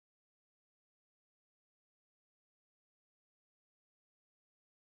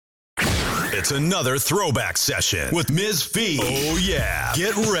It's another throwback session with MzFee. Oh yeah,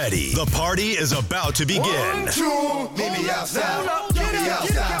 get ready. The party is about to begin. 1, 2, meet me outside. Meet me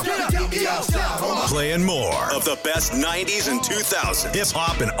outside. Meet me outside. Playing more of the best 90s and 2000s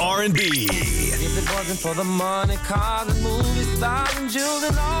hip-hop and R&B. If it wasn't for the money, cars and movie stars and jewels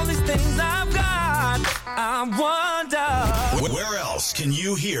and all these things I've got, I wonder. Where else can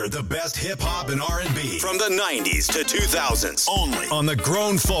you hear the best hip-hop and R&B from the 90s to 2000s? Only on the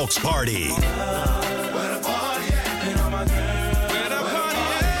Grown Folks Party.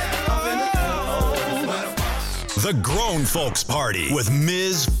 The Grown Folks Party with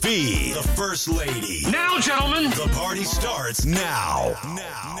MzFee, the First Lady. Now, gentlemen. The party starts now.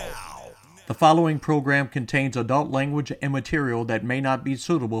 The following program contains adult language and material that may not be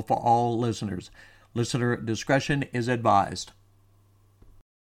suitable for all listeners. Listener discretion is advised.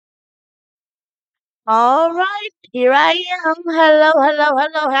 All right, here I am.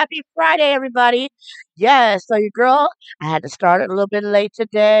 Hello. Happy Friday, everybody. Yes, so your girl, I had to start it a little bit late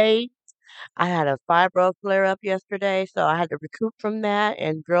today. I had a fibro flare-up yesterday, so I had to recoup from that,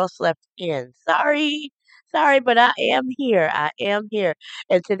 and girl slept in. Sorry, but I am here.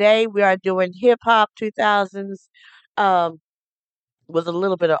 And today we are doing hip-hop 2000s with a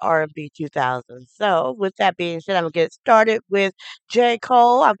little bit of R&B 2000s. So with that being said, I'm going to get started with J.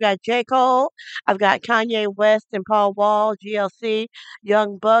 Cole. I've got J. Cole. I've got Kanye West and Paul Wall, GLC,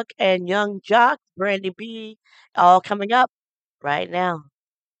 Young Buck, and Young Jock, Brandy B, all coming up right now.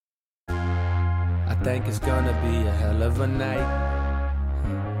 I think it's gonna be a hell of a night.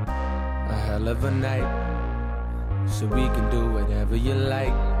 A hell of a night. So we can do whatever you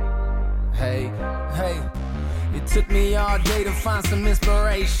like. Hey. It took me all day to find some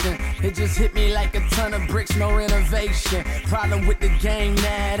inspiration. It just hit me like a ton of bricks, no renovation. Problem with the game,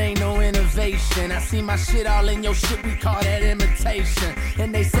 nah, it ain't no innovation. I see my shit all in your shit, we call that imitation.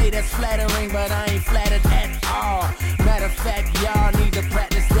 And they say that's flattering, but I ain't flattered at all. Matter of fact, y'all need to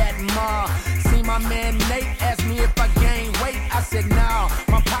practice that more. See my man Nate asked me if I gained weight. I said no,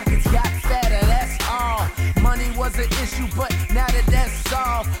 my pockets got fatter, that's all. Money was an issue, but now that that's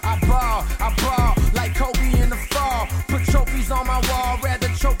solved, I ball like Kobe in the fall. Put trophies on my wall, rather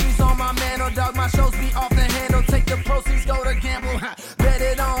trophies on my mantle. Dog, my shows be off the handle. Take the proceeds, go to gamble. Bet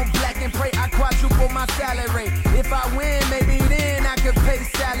it on black and pray I quadruple my salary. If I win, maybe then I could pay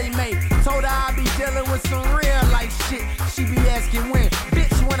Sally Mae. Told her I be dealing with some real life shit. She be asking when,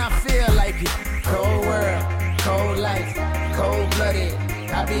 bitch, when I feel like it. Cold world, cold life, cold blooded.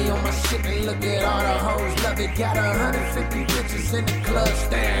 I be on my shit and look at all the hoes. Love it, got 150 bitches in the club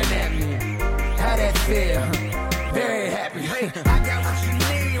staring at me. How that feel? Very happy. Hey, I got what you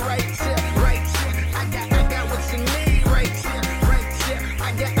need right here. I got what you need right here. I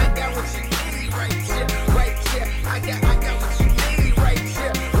got what you need right here. I got what you need right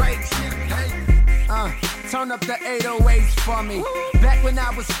here. Hey. Turn up the 808s for me. Back when I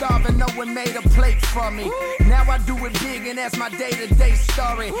was starving, no one made a plate for me. Now I do it big and that's my day-to-day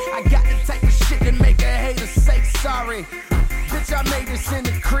story. I got the type of shit that make a hater say sorry. Bitch, I made this in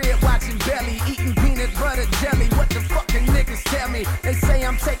the crib, watching Belly, eating peanut butter jelly. What the fucking niggas tell me? They say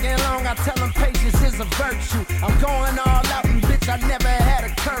I'm taking long, I tell them patience is a virtue. I'm going all out and bitch, I never had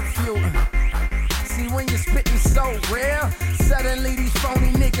a curfew. See, when you're spitting so real, suddenly these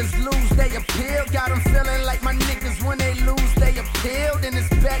phony niggas lose their appeal. Got them feeling like my niggas when they lose their appeal. Then it's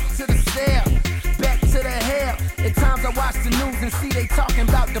back to the cell, back to the hell. At times I watch the news and see they talking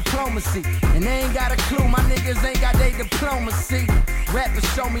about diplomacy. And they ain't got a clue, my niggas ain't got their diplomacy. Rappers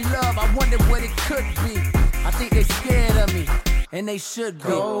show me love, I wonder what it could be. I think they scared of me, and they should be.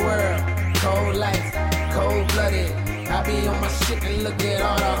 Cold world, cold life, cold blooded. I be on my shit and look at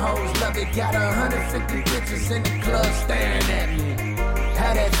all the hoes. Love it, got 150 bitches in the club staring at me.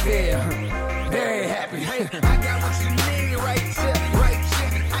 How that feel? Very happy. Hey, I got what you need right here.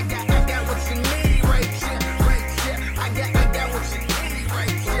 I got what you need right here. I got what you need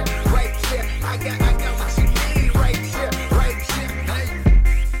right here. I got what you need right here. Hey.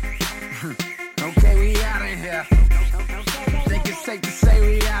 Okay, we out of here. Think it's safe to say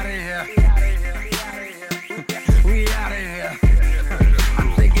we out of here. We out of here.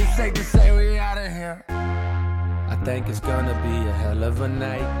 I think it's safe to say we out of here. I think it's gonna be a hell of a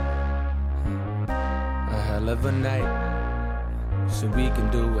night. A hell of a night. So we can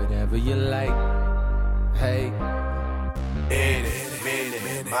do whatever you like. Hey. Minute,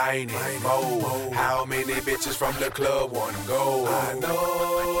 mo. How many bitches from the club wanna go? I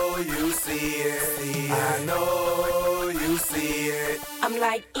know you see it. I know you see it. I'm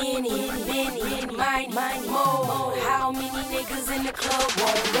like any, mine, mo. How many niggas in the club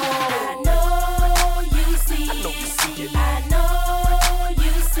wanna go? I know you see it. I know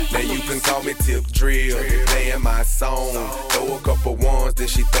you see it. Now you can call me Tip Drill, playing my song. Throw a couple ones, then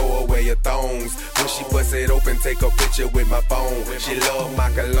she throw away her thongs. When she bust it open, take a picture with my phone. She love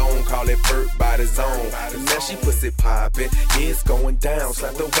my cologne, call it Burt by the zone. And now she pussy poppin', yeah, it's going down.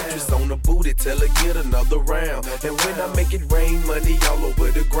 Slap the waitress on the booty, tell her get another round. And when I make it rain, money all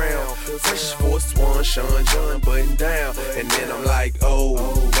over the ground. Fresh Force One, Sean John button down. And then I'm like, oh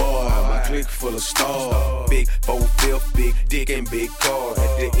boy, my clique full of stars. Big 4/5, big dick and big car.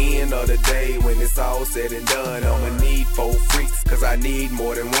 At the end of the day, when it's all said and done, I'ma need 4 freaks, cause I need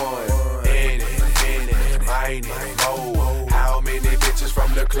more than one. Mine, oh, how many bitches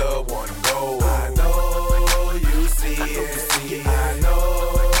from the club wanna go? I know you see it, I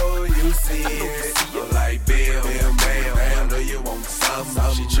know you see it. I'm like bam, bam, bam, I know you want some.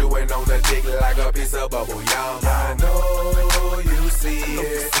 She chewing on the dick like a piece of bubble yum. I know you see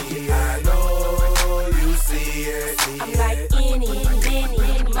it, I know you see it. I'm like any,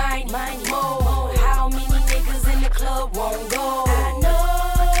 mine, more. How many niggas in the club won't go? I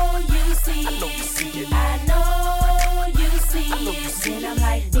know you see it, I know you see it. Then I'm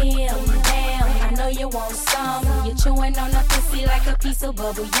like damn, I know you want some. You're chewing on the pussy like a piece of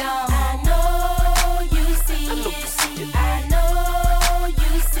bubble yum. I know you see it, I know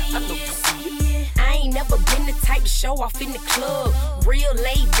you see it. I ain't never been the type to show off in the club. Real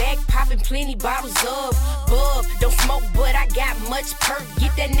laid back, popping plenty bottles of bub. Don't smoke, but I got much perk.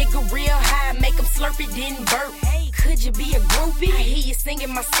 Get that nigga real high, make him slurp it, then burp. Could you be a groupie? I hear you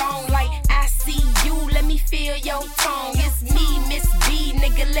singing my song like I see you. Let me feel your tongue. It's me, Miss B,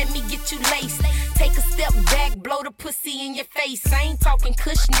 nigga. Let me get you laced. Take a step back, blow the pussy in your face. I ain't talking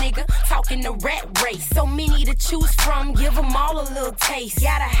kush, nigga. Talking the rat race. So many to choose from, give them all a little taste.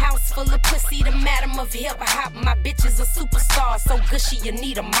 Got a house full of pussy, the madam of hip hop. My bitch is a superstar, so gushy you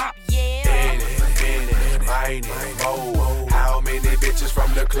need a mop. Yeah. Mine, oh, how many bitches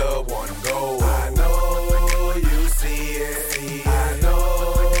from the club wanna go? I know you see it, I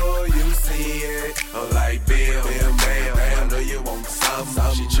know you see it. I'm like bam, bam, bam, I know you want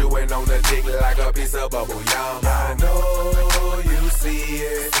some. She chewing on the dick like a piece of bubble yum. I know you see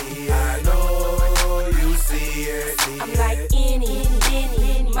it, I know you see it. I'm like any,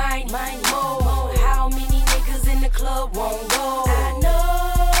 mine, more. How many niggas in the club won't go? I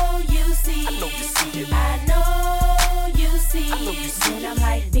know you see it, I know you see it. Then I'm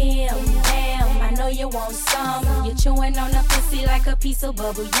like bam, I know you want some. You're chewing on the pussy like a piece of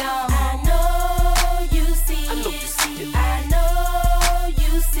bubble yum. I know you see it, I know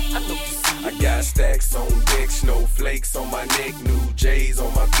you see it. I got stacks on deck, snowflakes on my neck, new J's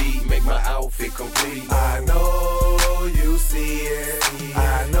on my feet, make my outfit complete. I know you see it,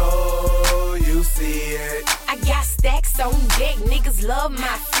 I know you see it. I got stacks on deck, niggas love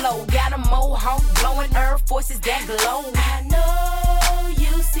my flow. Got a mohawk blowing Air Forces that glow. I know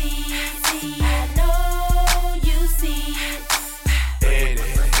you see it, I know you see it.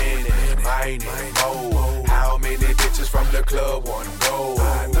 Mine, oh, how many bitches from the club wanna go?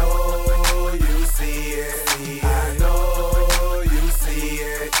 I know you see it, I know you see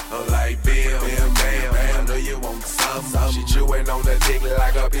it. I'm like bam, bam, bam, I know you want some. She chewing on the dick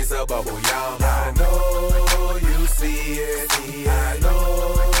like a piece of bubble yum. I know you see it, I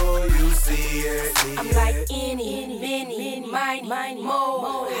know you see it. I'm like any, mine,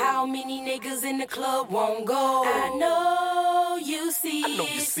 more. How many niggas in the club won't go? I know you see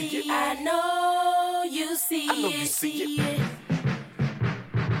it, I know you see it.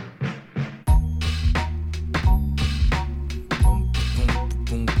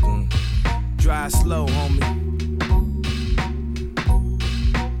 Boom, boom. Drive slow, homie.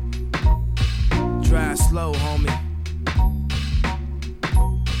 Drive slow, homie.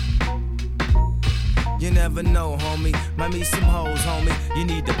 You never know, homie. Might meet some hoes, homie. You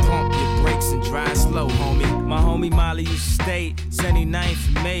need to pump your brakes and drive slow, homie. My homie Molly used to stay 79th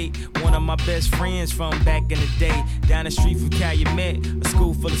and May. One of my best friends from back in the day. Down the street from Calumet, a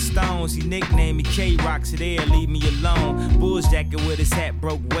school full of stones. He nicknamed me K-Rock, so there, leave me alone. Bulls jacket with his hat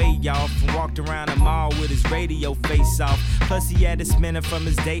broke way off. And walked around the mall with his radio face off. Plus he had a spinner from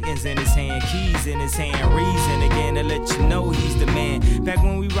his Dayton's in his hand. Keys in his hand, reason again to let you know he's the man. Back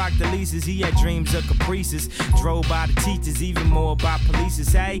when we rocked the leases, he had dreams of Caprices. Drove by the teachers, even more by police.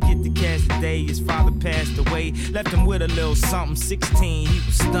 How he get the cash today, his father passed away. Left him with a little something, 16, he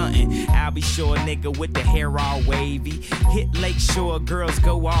was stunting. I'll be sure nigga with the hair all wavy. Hit Lake Shore, girls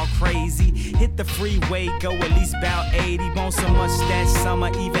go all crazy. Hit the freeway, go at least about 80. Want so much that summer,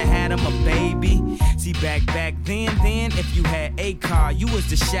 even had him a baby. See back then, if you had a car, you was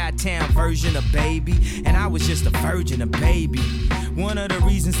the Chi-Town version of baby. And I was just a virgin, a baby. One of the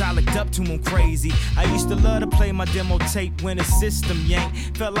reasons I looked up to him crazy. I used to love to play my demo tape when the system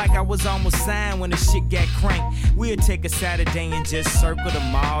yanked. Felt like I was almost signed when the shit got cranked. We'd take a Saturday and just circle the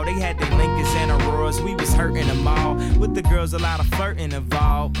mall. They had their Lincolns and Auroras, we was hurting them all. With the girls, a lot of flirting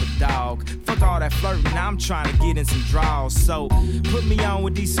involved. But dog, fuck all that flirting, now I'm trying to get in some draws. So, put me on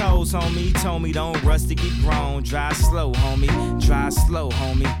with these hoes, homie. He told me don't rush to get grown. Drive slow, homie. Drive slow,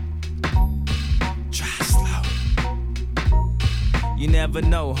 homie. Drive slow. You never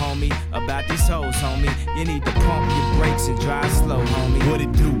know, homie, about these hoes, homie. You need to pump your brakes and drive slow, homie. What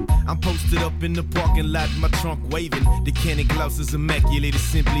it do? I'm posted up in the parking lot, my trunk waving. The candy gloss is immaculate, it's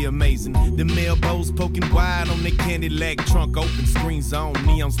simply amazing. The male bows poking wide on the candy lag, trunk open, screens on,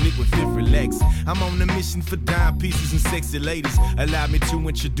 neons lit with fifth relax. I'm on a mission for dime pieces and sexy ladies. Allow me to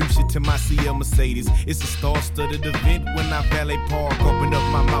introduce you to my CL Mercedes. It's a star-studded event when I valet park. Open up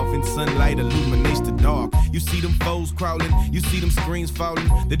my mouth and sunlight illuminates the dark. You see them foes crawling, you see them screens falling.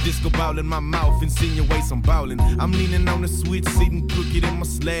 The disco ball in my mouth insinuates I'm ballin'. I'm leaning on the switch, sitting crooked in my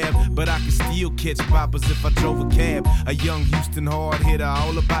slab. But I can still catch boppers if I drove a cab. A young Houston hard hitter,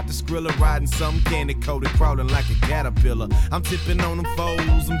 all about the skrilla, riding some candy coated, crawling like a caterpillar. I'm tipping on them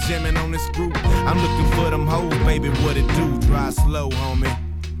foes, I'm jamming on this group. I'm looking for them hoes, baby, what it do? Drive slow, homie.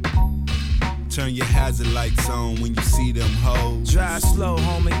 Turn your hazard lights on when you see them hoes. Drive slow,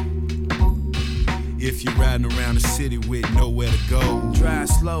 homie. If you're riding around the city with nowhere to go. Drive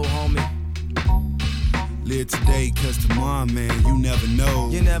slow, homie. Live today, cause tomorrow, man, you never know.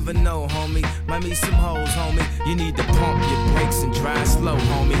 You never know, homie. Might meet some hoes, homie. You need to pump your brakes and drive slow,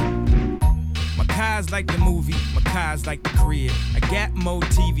 homie. My car's like the movie, my car's like the crib. I got more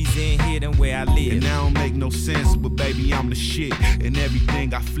TVs in here than where I live. And I don't make no sense, but baby, I'm the shit. And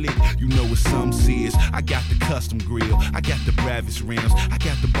everything I flick, you know what some is. I got the custom grill, I got the Bravis rims, I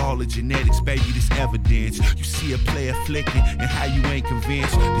got the ball of genetics, baby, this evidence. You see a player flicking, and how you ain't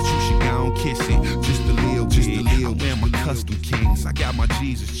convinced that you should go and kiss it. Just a little bit. I wear my custom kings, I got my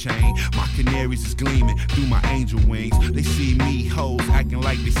Jesus chain. My canaries is gleaming through my angel wings. They see me hoes acting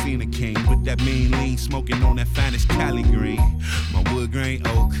like they seen a king. With that mean lean, smoking on that finest Cali green. My wood grain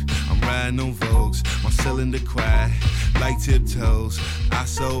oak, I'm riding on Vogues. My cylinder quiet, like tiptoes. I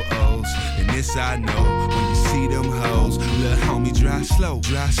so O's, and this I know. When you see them hoes, little homie, drive slow,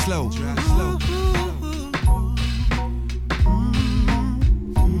 drive slow, drive slow.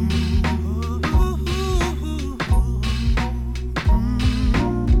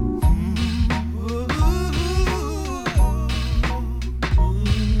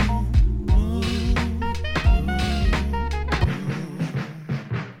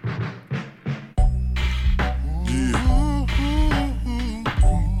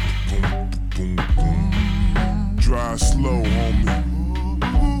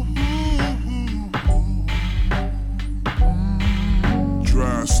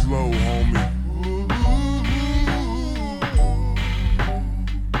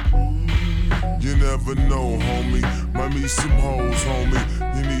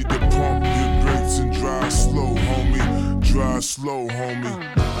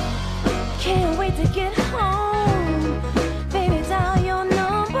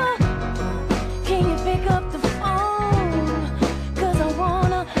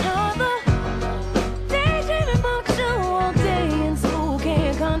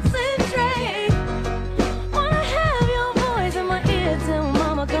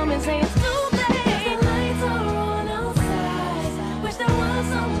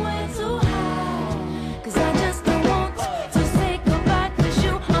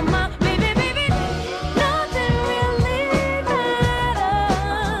 Nothing real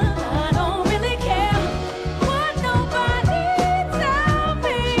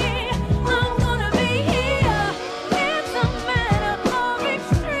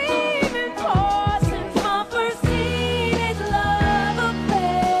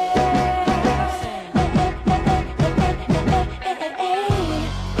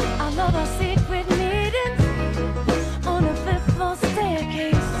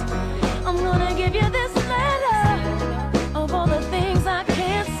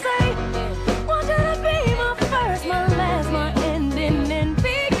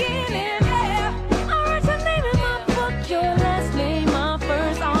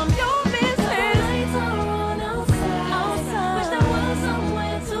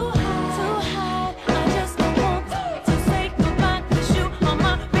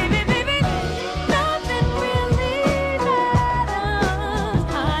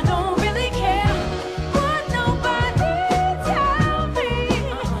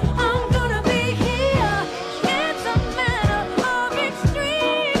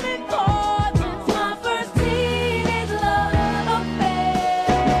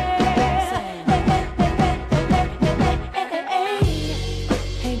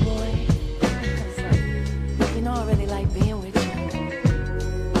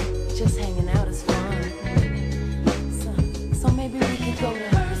can go to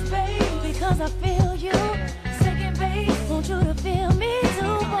first base because I feel you. Second base, want you to feel me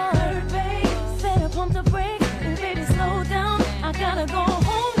too. Third base, better pump the brakes. And baby, slow down. I gotta go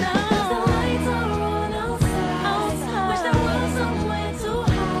home now. 'Cause the lights are on outside. Wish there was somewhere too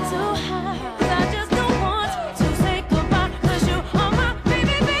high. 'Cause I just don't want to say goodbye. 'Cause you are my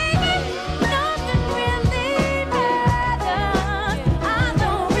baby, baby. Nothing really matters. I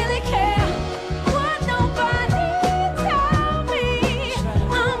don't really care what nobody tell me.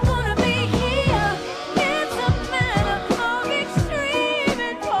 I'm gonna be here. It's a matter of extreme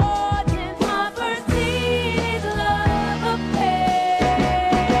importance. My first teenage love affair.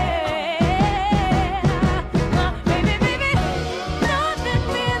 My baby, baby, nothing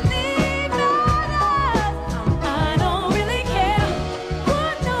really matters. I don't really care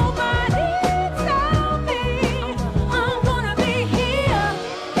what nobody tell me. I'm gonna be here.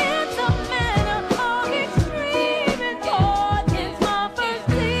 It's a matter of extreme importance. My first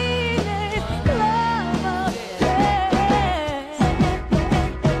teenage love affair.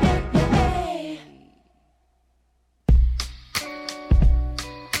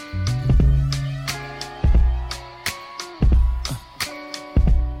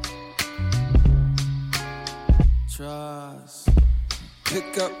 Trust.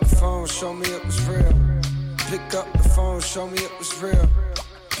 Pick up the phone, show me it was real. Pick up the phone, show me it was real.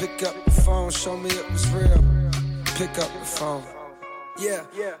 Pick up the phone, show me it was real. Pick up the phone. Yeah,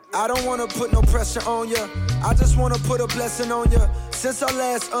 I don't wanna put no pressure on ya. I just wanna put a blessing on ya. Since our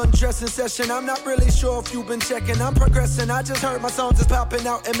last undressing session, I'm not really sure if you've been checking. I'm progressing. I just heard my songs is popping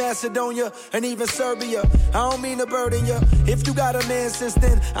out in Macedonia and even Serbia. I don't mean to burden ya. If you got a man since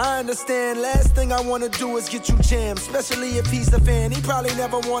then, I understand. Last thing I wanna do is get you jammed, especially if he's the fan. He probably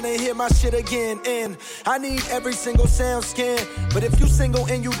never wanna hear my shit again. And I need every single sound scan. But if you single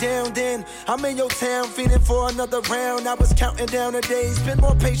and you down, then I'm in your town feeling for another round. I was counting down the days, been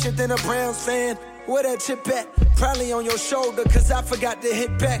more patient than a Browns fan. Where that chip at? Probably on your shoulder, cause I forgot to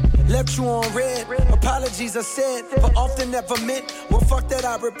hit back. Left you on red. Apologies I said, but often never meant. Well, fuck that,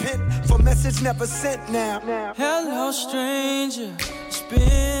 I repent for message never sent now. Hello, stranger. It's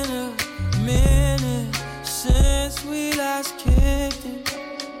been a minute since we last kicked it.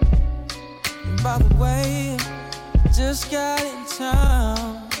 And by the way, just got in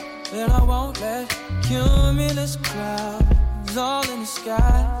town, and I won't let cumulus clouds all in the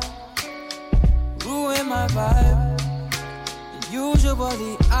sky ruin my vibe. And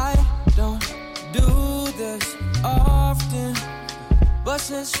usually I don't do this often, but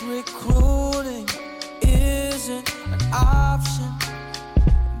since recruiting isn't an option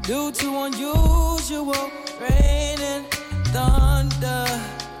due to unusual rain and thunder,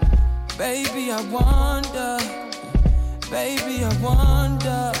 baby, I wonder,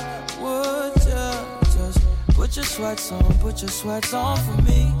 would you just put your sweats on for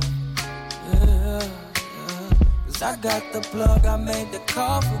me? Yeah. Cause I got the plug, I made the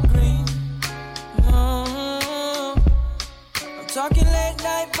call for green. I'm talking late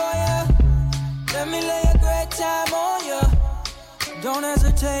night for ya. Let me lay a great time on ya. Don't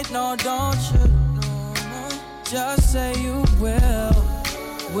hesitate, no, don't you? No. Just say you will.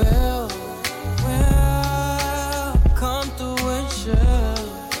 Come through and chill.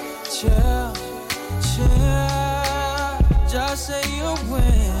 Just say you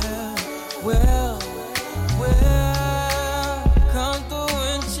will come through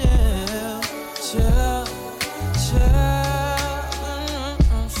and chill.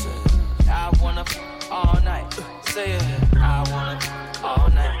 I wanna all night. Say it. I wanna all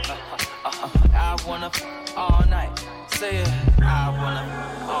night. I wanna all night. Say it. I wanna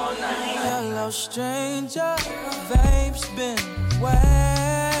all night. Hello, stranger. Babe's been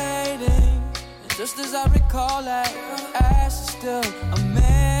waiting. And just as I recall, that ass is still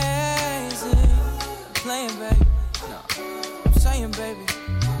amazing. I'm playing, baby. No, I'm saying, baby.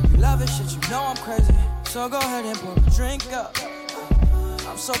 You love it, shit. You know I'm crazy. So go ahead and pour a drink up.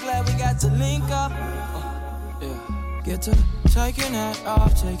 I'm so glad we got to link up. Yeah. Get to taking that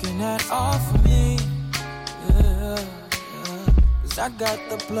off for me. Yeah. Cause I got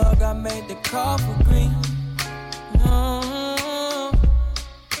the plug, I made the call for green.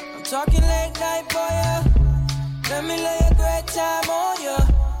 I'm talking late night for ya. Let me lay a great time on ya.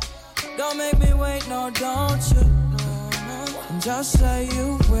 Don't make me wait, no, don't you? No. And just say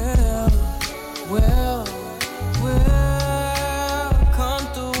you will come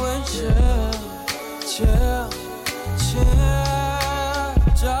through and chill.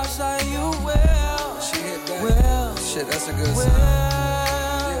 Just say you will. She hit that. Shit, that's a good sign.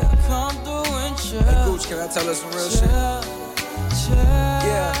 Yeah. Come through and chill. Hey, Gooch, can I tell her some real shit? Chill.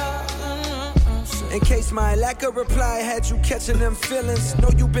 Yeah. In case my lack of reply had you catching them feelings. Know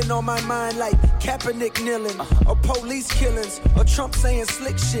you been on my mind like Kaepernick kneeling, or police killings, or Trump saying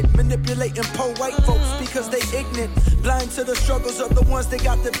slick shit, manipulating poor white folks because they ignorant, blind to the struggles of the ones that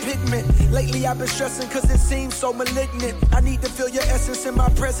got the pigment. Lately I've been stressing cause it seems so malignant. I need to feel your essence in my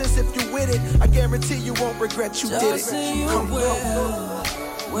presence. If you with it, I guarantee you won't regret you did it. Just say you will,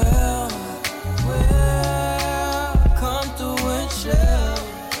 come through and chill.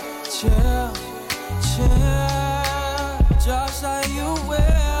 Just say you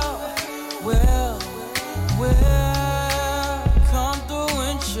will, come through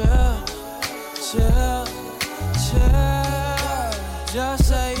and chill. Just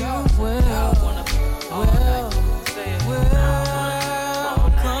say you will,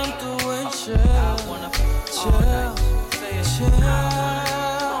 come through and chill.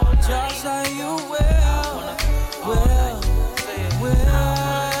 Just say you will,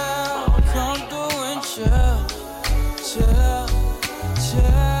 come through and chill.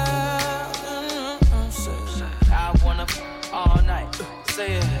 I wanna all night.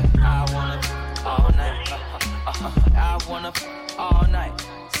 Say it. I wanna all night. I wanna all night.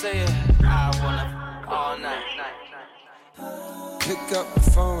 Say it. I wanna all night. Pick up the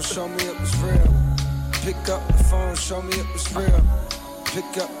phone, show me it was real. Pick up the phone, show me it was real.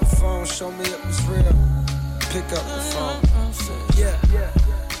 Pick up the phone, show me it was real. Pick up the phone. Yeah.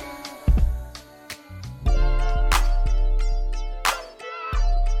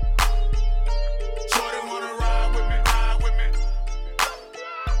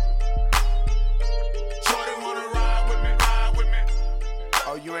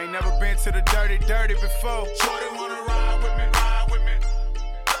 You ain't never been to the dirty before. Shorty wanna ride with me.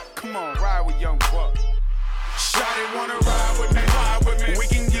 Come on, ride with young buck. Shorty wanna ride with me. We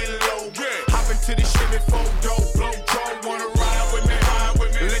can get low. Hop into the Chevy 4-door, blow draw. Wanna ride with me.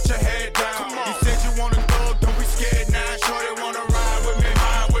 Let your head down. You said you wanna thug, don't be scared now. Shorty wanna ride with me.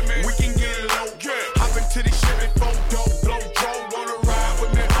 We can get low. Hop into the Chevy 4-door, blow draw. Wanna ride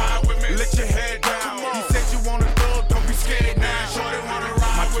with me. Let your head down. You said you wanna thug, don't be scared now. Shorty wanna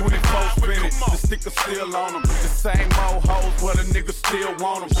ride. 24 spinning, the sticker still on them. The same old hoes, but a nigga still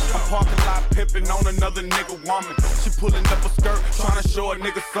want them. I'm parking lot pimping on another nigga woman. She pulling up a skirt, trying to show a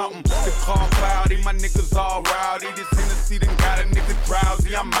nigga something. The car cloudy, my niggas all rowdy. This Hennessy done got a nigga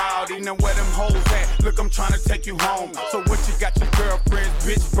drowsy. I'm outy, now where them hoes at? Look, I'm trying to take you home. So what you got your girlfriends,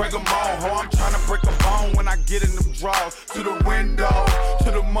 bitch, break them all. Ho, I'm trying to break a bone when I get in them drawers. To the window,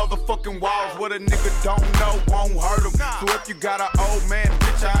 to the motherfucking walls. What a nigga don't know won't hurt him. So if you got an old man,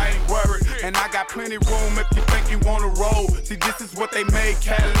 bitch, I ain't worried. And I got plenty room if you think you wanna roll. See, this is what they made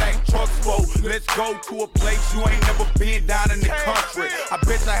Cadillac trucks for. Let's go to a place you ain't never been down in the country. I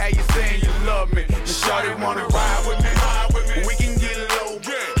bet I had you saying you love me. And shawty wanna ride with me. We can get low.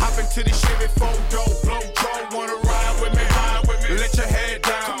 Hop into the Chevy 4-door, blow draw. Wanna ride with me. Let your head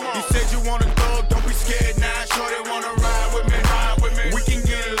down. You said you wanna thug, don't be scared now. Shawty wanna ride with me. We can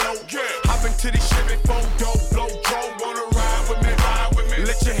get low. Hop into the Chevy 4-door, blow draw. Wanna ride with me.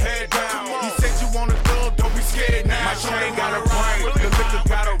 Let your head down. You said you wanna thug, don't be scared now. My chain got a brain, the liquor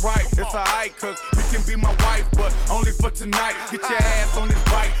got it right. It's alright, cause you can be my wife, but only for tonight. Get your ass on this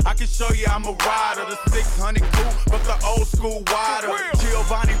bike, I can show you I'm a rider. The 600 coupe, but the old school wider.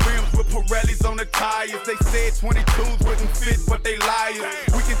 Giovanni rims with Pirellis on the tires. They said 22s wouldn't fit, but they liars.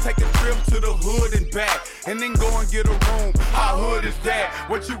 We can take a trip to the hood and back, and then go and get a room. How hood is that?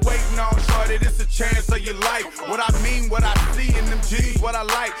 What you waiting on, shorty? This a chance of your life. What I mean, what I see in them G's, what I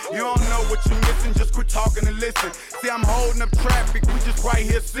like. You don't know what you missing, just quit talking and listen. See, I'm holding up traffic, we just right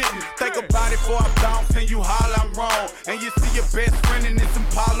here sitting. Think about it before I bounce and you holler I'm wrong. And you see your best friend in this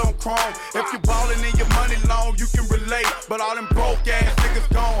Impala on chrome. If you ballin' in your money long, you can relate. But all them broke ass niggas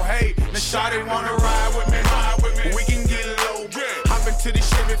gon' hate. Now shawty wanna ride with me. We can get low. Hop into the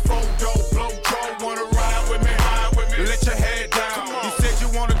Chevy 4-door, blow draw. Wanna ride with me. Let your head down. You said you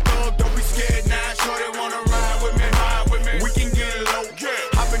wanna thug, don't be scared now. Shawty wanna ride with me. We can get low.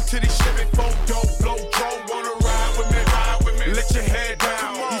 Hop into the Chevy 4-door, blow draw. Wanna ride with me. Let your head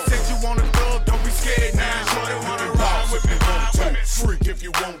down. You said you wanna thug, don't be scared now. Shawty wanna ride with me. Freak if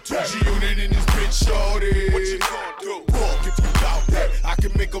you want to. G-Unit in this bitch, shorty. What you gonna do? Walk if you bout that. I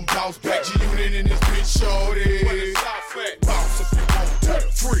can make them bounce back. G-Unit in this bitch, shorty. Bounce if you want to.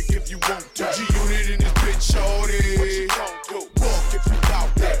 Freak if you want to. G-Unit in this bitch, shorty. What you gonna do? Walk if you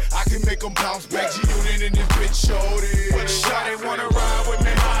bout that. I can make them bounce back. G-Unit in this bitch, shorty. Shawty wanna ride with me.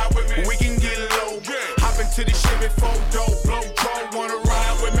 We can get low. Hop into the Chevy 4-door, blow draw. Wanna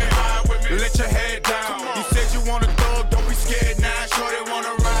ride with me. Let your head down. You said you wanna thug, don't be scared now. Shorty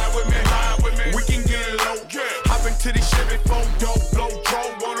wanna ride with me. We can get low. Hop into the Chevy 4-door, blow draw.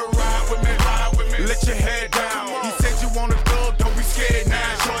 Wanna ride with me.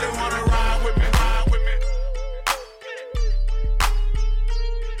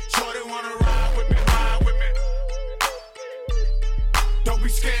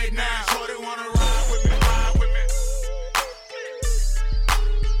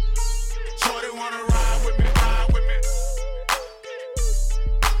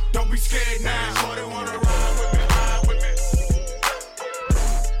 scared now. Shorty wanna ride with me, ride with me.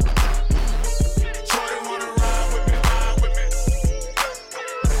 Shorty wanna ride with me, ride with me.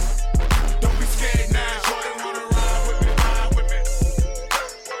 Don't be scared now. Shorty wanna ride with me, ride with me.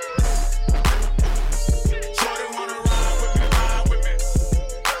 Shorty wanna ride with me, ride with me.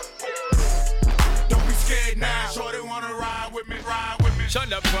 Don't be scared now. Shorty wanna ride with me, ride with me.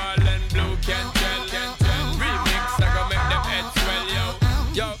 Shut up, Paul and Blue can tell. Remix, I gon' make them heads swell, yo.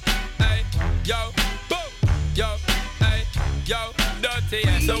 Yo, hey, yo, boom, yo, hey, yo, dirty.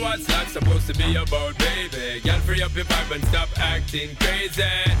 Yeah. So what's that supposed to be about, baby? Girl, free up your vibe and stop acting crazy.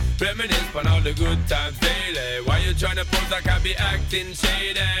 Reminisce on all the good times daily. Why you tryna pose like I be acting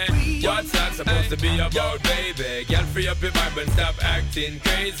shady? What's that supposed to be about, baby? Girl, free up your vibe and stop acting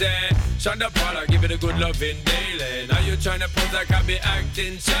crazy. Shonda Paula, give it a good loving daily. Now you tryna pose like I be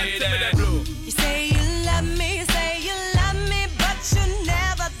acting shady. You say you love me, you say you love me, but you're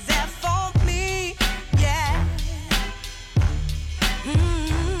never there for me. Yeah.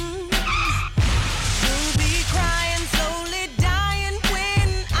 You'll be crying, slowly dying when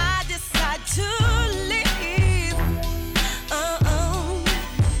I decide to leave.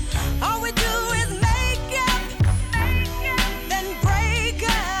 All we do is make up, then break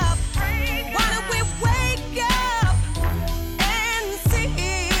up. Why don't we wake up and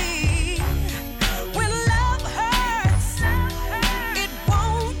see? When love hurts, it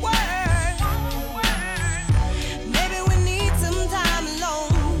won't work. Maybe we need some time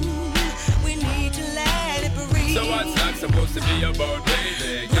alone. We need to let it breathe. So what's that supposed to be about,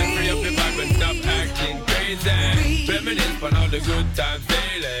 baby? Get free up your vibe and stop acting crazy. Reminisce on all the good times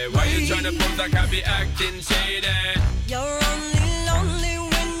daily. Why you tryna pose like I be acting shady? You're only lonely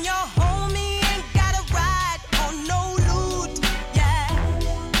when you're home. You ain't got a ride or no loot. Yeah.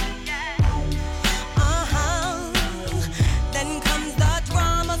 Then comes the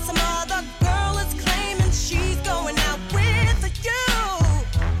drama. Some other girl is claiming she's going out with you.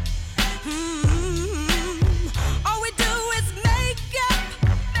 All we do is make up,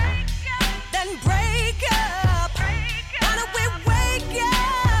 then break up. Why don't we wake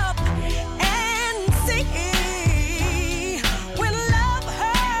up and see? When love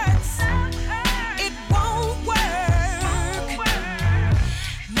hurts, it won't work.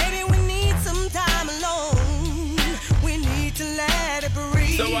 Maybe we need some time alone. We need to let it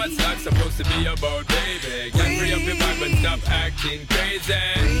breathe. So what's that supposed to be about, baby? Get free up your vibe and stop acting crazy.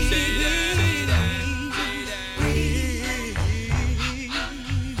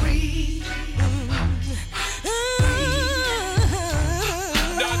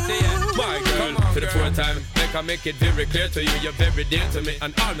 My girl, for the fourth time, make I make it very clear to you, you're very dear to me,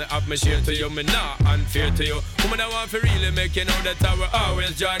 and all me have me share to you, me not unfair to you. Woman, I want to really make you know that I will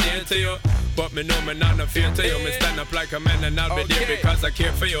always draw near to you. But me know me not no fear to you. Me stand up like a man and I'll be there because I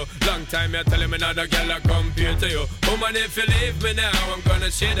care for you. Long time you're telling me not a girl I compare to you. Woman, if you leave me now, I'm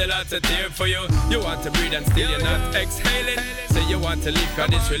gonna shed a lot of tears for you. You want to breathe and still you're not exhaling. Say you want to leave cause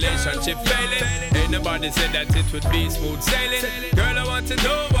this relationship failing. Ain't nobody said that it would be smooth sailing. Girl, I want to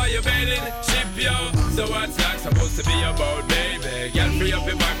know why you're bailing. Ship yo. So what's that supposed to be about, baby? Girl, free up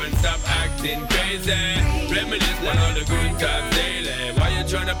your vibe and stop acting crazy. Reminisce on all the good times daily. Why you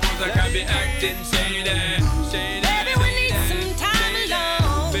tryna pose like I be acting shady? Baby, we need some time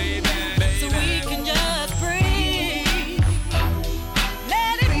alone, so we can just breathe.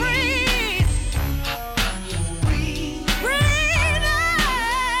 Let it breathe. Breathe out.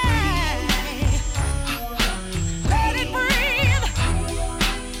 Let it breathe.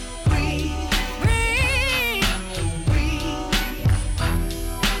 Breathe.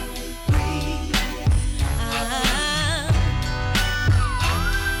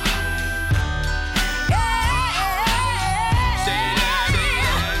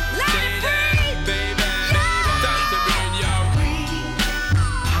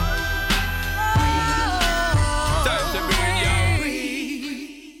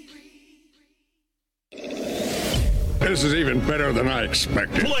 This is even better than I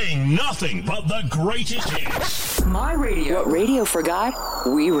expected. Playing nothing but the greatest hits. My radio. What radio forgot,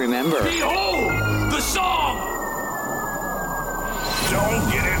 we remember. Behold the song!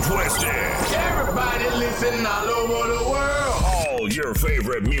 Don't get it twisted. Everybody listen all over the world. All your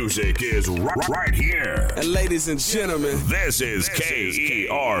favorite music is right here. And ladies and gentlemen, This is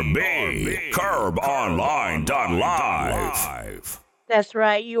KERB, KERBOnline.live. That's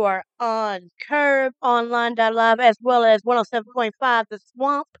right. You are on CurbOnline.live as well as 107.5 The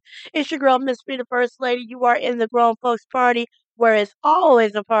Swamp. It's your girl, MzFee, the First Lady. You are in the Grown Folks Party where it's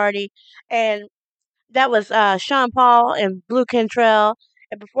always a party. And that was Sean Paul and Blue Cantrell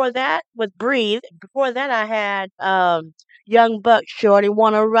And before that was Breathe. Before that, I had Young Buck, Shorty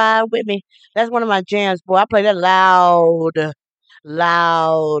Wanna Ride With Me. That's one of my jams, boy. I play that loud.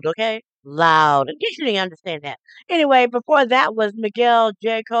 Loud, okay? Loud. In case you didn't understand that. Anyway, before that was Miguel,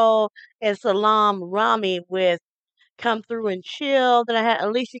 J. Cole, and Salam Rami with Come Through and Chill. Then I had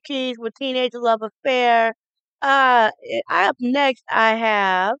Alicia Keys with Teenage Love Affair. Up next, I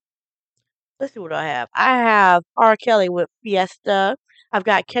have, let's see what I have. I have R. Kelly with Fiesta. I've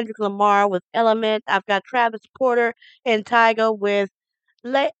got Kendrick Lamar with Element. I've got Travis Porter and Tyga with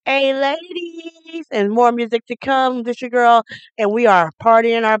Hey ladies, and more music to come. This your girl, and we are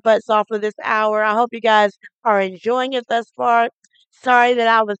partying our butts off for this hour. I hope you guys are enjoying it thus far. Sorry that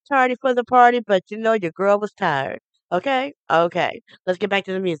I was tardy for the party, but you know your girl was tired. Okay? Okay. Let's get back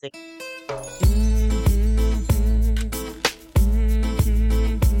to the music.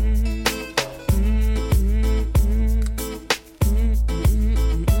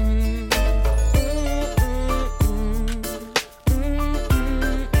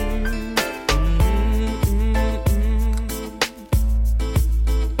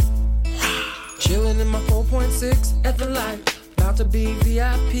 At the light, about to be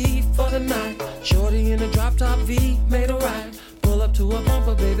VIP for the night. Shorty in a drop top V, made a right. Pull up to a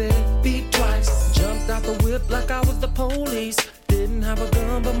bumper, baby, beat twice. Jumped out the whip like I was the police. Didn't have a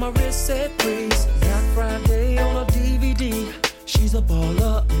gun, but my wrist said freeze. Got Friday on a DVD. She's a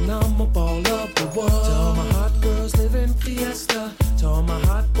baller, and I'm a baller. But what? To all my hot girls living fiesta. To all my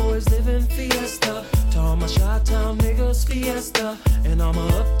hot boys living fiesta. To all my Chi-Town niggas fiesta. And all my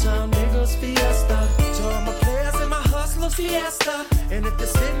uptown niggas fiesta. To all my players and my hustlers fiesta. And if they're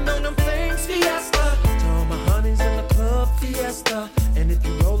sitting on them things fiesta. To all my honeys in the club fiesta. And if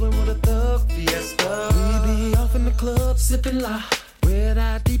you rolling with a thug fiesta. We be off in the club sipping la. Red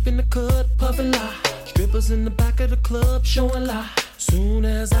eye deep in the cut puffing la. Strippers in the back of the club showing la. Soon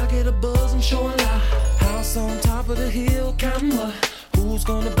as I get a buzz, I'm showing la. House on top of the hill, counting what? Who's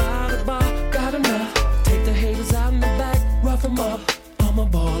gonna buy the bar? Got enough. Take the haters out in the back, rough them up. I'm a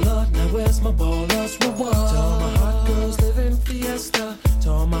baller, now where's my baller's reward? To all my hot girls living fiesta. To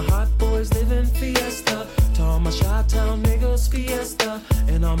all my hot boys living fiesta. To all my Chi-Town niggas fiesta.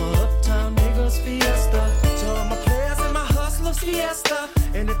 And all my uptown niggas fiesta. To all my players and my hustlers fiesta.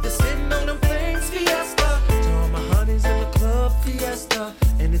 And if they're sitting on them things fiesta. To all my honeys in the club fiesta.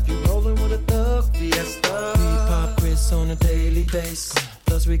 And if you rolling with a thug fiesta. We pop Chris on a daily basis.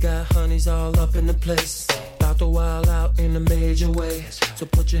 Plus we got honeys all up in the place. About to wild out in a major way. So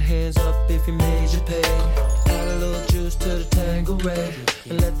put your hands up if you made your pay. Add a little juice to the Tanqueray.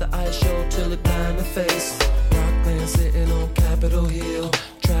 And let the ice show till it blind the face. Rockland sitting on Capitol Hill.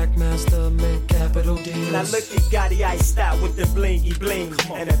 Trackmaster make capital deals. Now look at Gotti iced out with the blingy bling.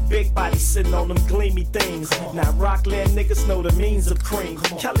 And a big body sitting on them gleamy things. Now Rockland niggas know the means of cream.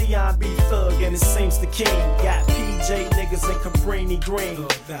 Kellyanne be thug and it seems the king. Got PJ niggas and Cabrini Green.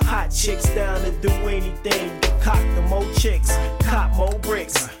 Hot chicks down to do anything. Cock the more chicks, cop more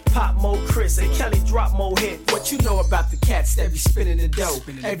bricks. Pop more Chris and Kelly drop more hits. What you know about the cats that be spinning the dough?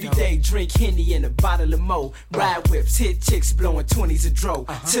 Every day drink Henny and a bottle of Mo. Ride whips, hit chicks blowing 20s a dro.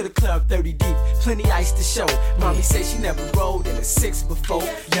 To the club 30 deep, plenty ice to show. Mommy say she never rode in a 6 before.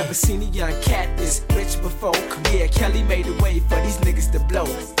 Never seen a young cat this rich before. Yeah, Kelly made a way for these niggas to blow.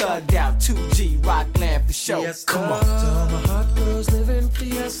 Thugged out 2G, Rockland for show. Come on. To all my hot girls living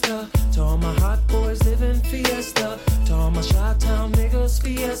fiesta. To all my hot boys living fiesta. To all my Chi-Town niggas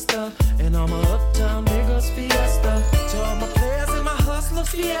fiesta. And all my uptown niggas fiesta. To all my players and my hustlers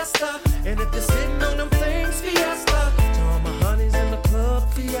fiesta. And if they're sitting on them things fiesta. To all my honeys in the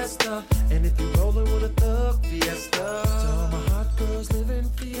club fiesta. And if you rolling with a thug fiesta. To all my hot girls living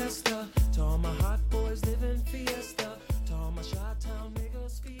fiesta. To all my hot boys living fiesta. To all my Chi-Town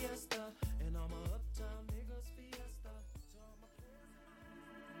niggas fiesta. And all my uptown niggas fiesta.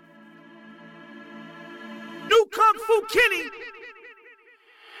 New Kung Fu Kenny.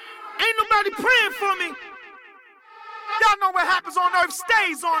 Ain't nobody praying for me. Y'all know what happens on earth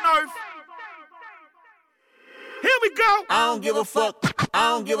stays on earth. Here we go. I don't give a fuck. I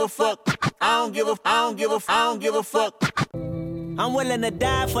don't give a fuck. I don't give a fuck. I'm willing to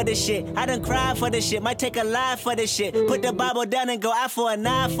die for this shit. I done cried for this shit. Might take a life for this shit. Put the Bible down and go out for a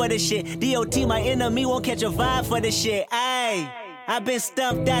knife for this shit. DOT, my enemy, won't catch a vibe for this shit. Ayy, I been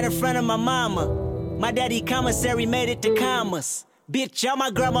stumped out in front of my mama. My daddy commissary made it to commas. Bitch, all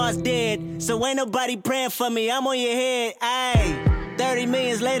my grandma's dead, so ain't nobody praying for me. I'm on your head, ayy. 30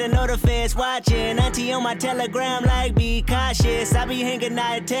 millions later, know the the feds watching. Auntie on my telegram like be cautious. I be hanging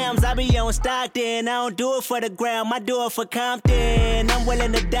out at Thames, I be on Stockton. I don't do it for the gram, I do it for Compton. I'm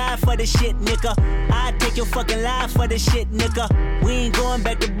willing to die for the shit, nigga. I take your fucking life for the shit, nigga. We ain't going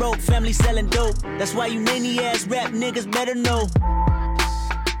back to broke, family selling dope. That's why you nanny ass rap niggas better know.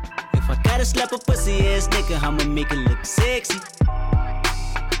 If I gotta slap a pussy ass nigga, I'ma make it look sexy.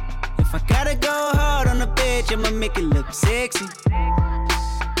 If I gotta go hard on the bitch, I'ma make it look sexy.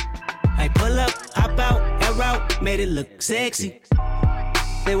 I pull up, hop out, air out, made it look sexy.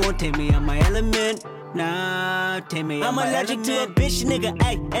 They won't take me out my element. Nah, take me out my element. I'm allergic to a bitch nigga,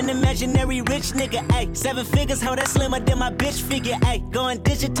 ayy. An imaginary rich nigga, ayy. 7 figures, how that slimmer than my bitch figure, ayy. Going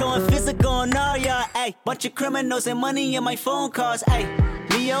digital and physical on all y'all, ayy. Bunch of criminals and money in my phone calls, ayy.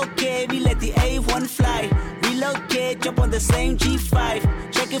 Me okay, we let the A1 fly. Relocate, jump on the same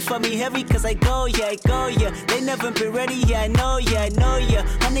G5. Check it for me heavy, cause I go, yeah. They never been ready, yeah, I know, yeah.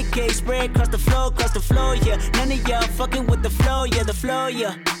 100K spread across the floor, yeah. None of y'all fucking with the flow,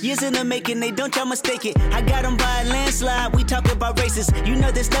 yeah. Years in the making, they don't y'all mistake it. I got them by a landslide, we talk about races. You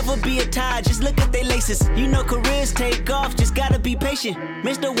know there's never be a tie, just look at they laces. You know careers take off, just gotta be patient.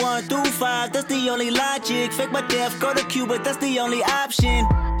 Mr. 1 through 5, that's the only logic. Fake my death, go to Cuba, that's the only option.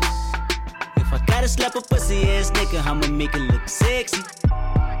 If I gotta slap a pussy ass nigga, I'ma make it look sexy.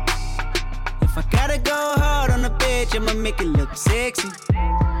 If I gotta go hard on a bitch, I'ma make it look sexy.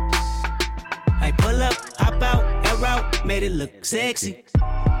 I pull up, hop out, air out, made it look sexy.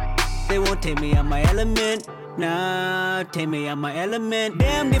 They won't take me out my element. Nah, take me out my element.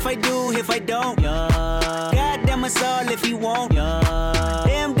 Damned if I do, if I don't. Yeah. Goddamn us all if you won't. Yeah.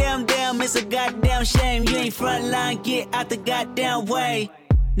 Damn, it's a goddamn shame. You ain't frontline, get out the goddamn way.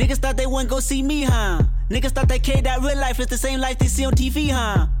 Niggas thought they wouldn't go see me, huh? Niggas thought that K-Dot real life is the same life they see on TV,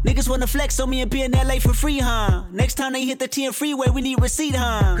 huh? Niggas wanna flex on me and be in LA for free, huh? Next time they hit the 10 freeway, we need receipt,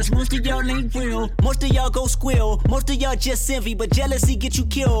 huh? Cause most of y'all ain't real, most of y'all go squill. Most of y'all just envy, but jealousy get you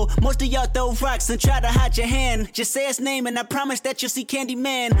killed. Most of y'all throw rocks and try to hide your hand. Just say his name and I promise that you'll see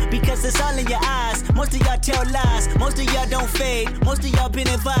Candyman. Because it's all in your eyes, most of y'all tell lies. Most of y'all don't fade, most of y'all been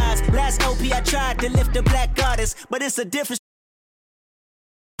advised. Last OP I tried to lift a black artist, but it's a difference.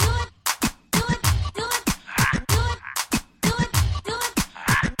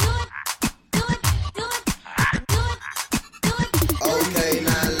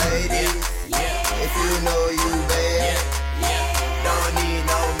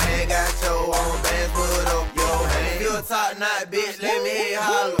 Top knot, bitch, let me hear you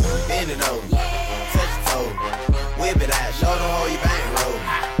holler. Bend it over, touch your toe, whip it out, show them how you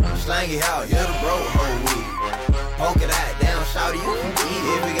bankroll. Slang it out, you're the bro, whole week. Poke it out, down, shout you can eat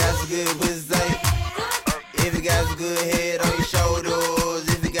it. If you got some good pussy, say. If you got some good head on your shoulders.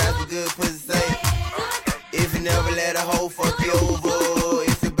 If you got some good pussy, say. If you never let a hoe fuck you over.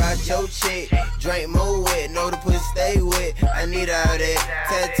 If you bout your chick, drink more wet, know the pussy stay wet. I need all that,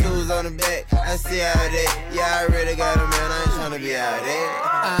 tattoos on the back, I see all that. Yeah, I really got a man, I ain't tryna be out there.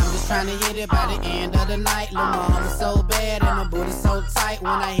 I'm just tryna hit it by the end of the night. Lil' mama so bad and my booty so tight.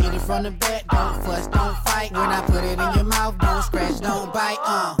 When I hit it from the back, don't fuss, don't fight. When I put it in your mouth, don't scratch, don't bite.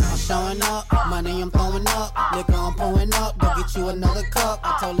 I'm showing up, money I'm throwing up, liquor I'm pouring up. Go get you another cup.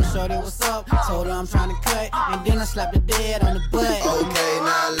 I told her shorty what's up, told her I'm tryna cut, and then I slapped the dead on the butt. Okay,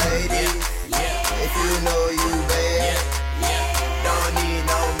 now ladies, if you know you bad, don't need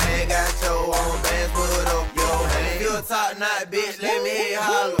no man, got your own bands, put up your hand. If you a top knot, bitch, let me hear you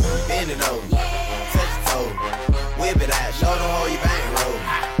holler. Bend it over, touch your toe, whip it out, show them how you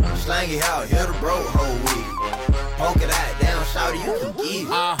bankroll. Slang it out, hear the bro whole week. Poke it out, down, shout you can get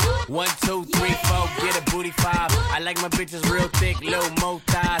it. 1, 2, 3, 4, get a booty 5. I like my bitches real thick, little mo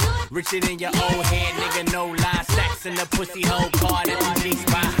thighs. Richer than your old head, nigga, no lies. Stacks in the pussy hole, card at the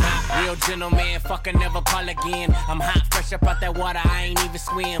G-spot. Real gentleman, fucker, never call again. I'm hot, fresh up out that water, I ain't even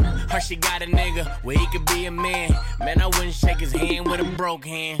swim. Hershey got a nigga where he could be a man. Man, I wouldn't shake his hand with a broke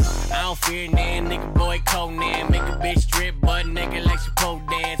hand. I don't fear nan, nigga, boy, Conan. Make a bitch strip, butt nigga like she pole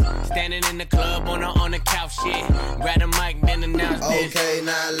dance. Standing in the club on the couch, shit. Grab the mic, then announce this. Okay,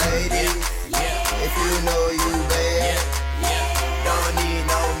 now ladies, if you know you bad, don't need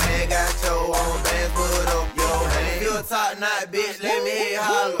no man, got your own bands, put up your hand. If you a top knot, bitch, let me hear you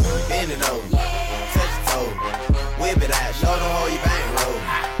holler. Bend it over, touch your toe, whip it out, show them how you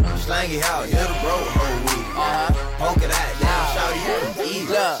bankroll. Slang it out, you're the bro whole week. Poke it out, down, shout you can eat.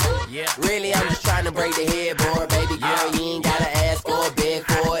 Look, really I'm just trying to break the headboard, baby girl, you ain't gotta ask for a bed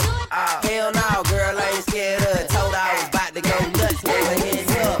for it. Hell no, girl, I ain't scared of it. Told her I was about to go nuts, gave her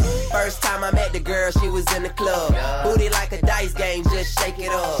heads up. First time I met the girl, she was in the club. Booty like a dice game, just shake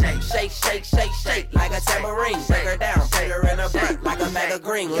it up. Shake, shake, shake, shake, like a tambourine. Shake her down, shake her in her front like a bag the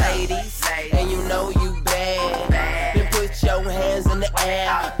green, ladies. And you know you bad. Then put your hands in the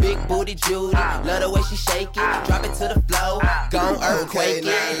air. Big booty Judy, love the way she shake it. Drop it to the floor, gon' earthquake it.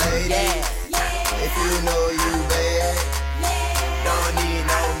 Yeah. If you know you bad, don't need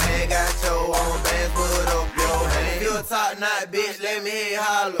no man. Got your own bands, put up your hand. If you a top knot bitch, let me hear you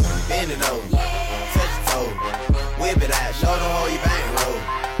holler. Bend it over, touch your toe, whip it out, show them how you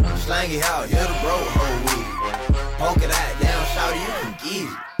bankroll. Slang it out, you're the bro, whole week. Poke it out, down, shout you can get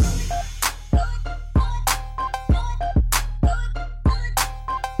it.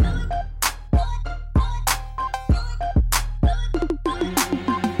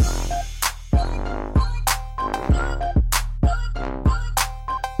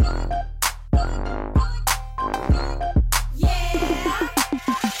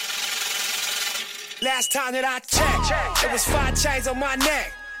 Last time that I checked, it was 5 chains on my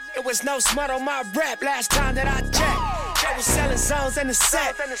neck. It was no smut on my rep. Last time that I checked, I was selling zones in the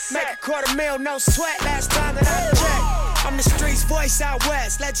set. Make $250,000, no sweat. Last time that I checked, I'm the streets voice out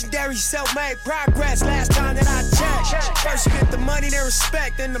west. Legendary self-made progress. Last time that I checked, first you get the money, then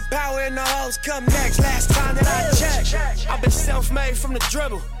respect, then the power and the hoes come next. Last time that I checked, I've been self-made from the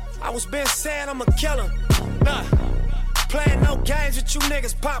dribble. I was been saying I'm a killer. Nah. Playing no games with you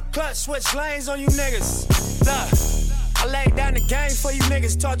niggas. Pop clutch, switch lanes on you niggas. Look, I laid down the game for you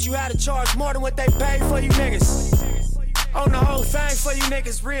niggas. Taught you how to charge more than what they paid for you niggas. Own the whole thing for you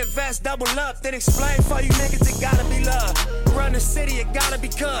niggas. Reinvest, double up, then explain for you niggas. It gotta be love. Run the city, it gotta be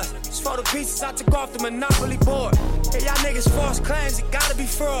cuz. Just for the pieces I took off the monopoly board. Yeah, y'all niggas false claims, it gotta be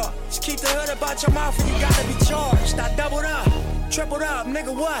fraud. Just keep the hood about your mouth and you gotta be charged. I doubled up, tripled up,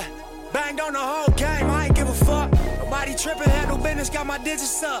 nigga what? Banged on the whole game, I ain't give a fuck. Nobody trippin', handle business, got my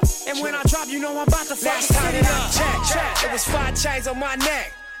digits up. And when I drop, you know I'm about to fuck. Last time that I checked, it was 5 chains on my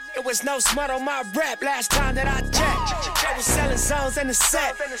neck. It was no smut on my rep. Last time that I checked, I was selling zones in the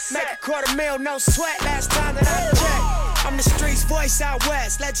set. Make $250,000, no sweat. Last time that I checked, I'm the streets voice out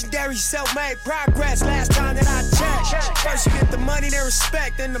west. Legendary self-made progress. Last time that I checked, first you get the money, then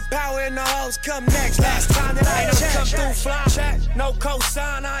respect, then the power and the hoes come next. Last time that I checked, come through flying. Check, no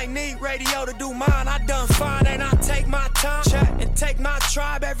cosign, I ain't need radio to do mine. I done fine, and I take my time and take my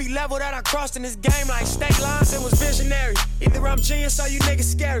tribe. Every level that I crossed in this game, like state lines, it was visionary. Either I'm genius or you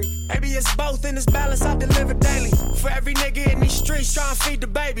niggas scary. Maybe it's both in this balance I deliver daily. For every nigga in these streets trying to feed the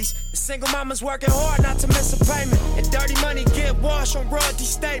babies. The single mamas working hard not to miss a payment. And dirty money get washed on royalty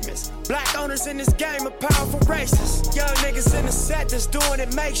statements. Black owners in this game are powerful racists. Young niggas in the set just doing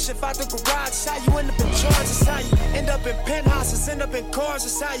it makeshift. Out the garage, it's how you end up in charges. How you end up in penthouses, end up in cars.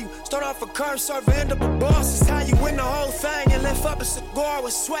 It's how you start off a curb server, end up a boss. It's how you win the whole thing and lift up a cigar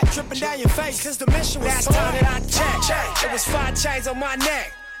with sweat dripping down your face. Cause the mission was last time that I checked, it was 5 chains on my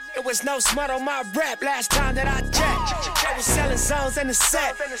neck. It was no smut on my rep. Last time that I checked, I was selling zones in the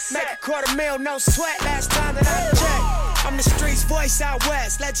set. Make $250,000, no sweat. Last time that I checked, I'm the streets voice out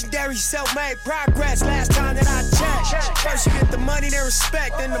west. Legendary self-made progress. Last time that I checked, first you get the money, then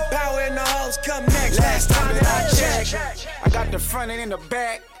respect, then the power and the hoes come next. Last time that I checked, I got the front and in the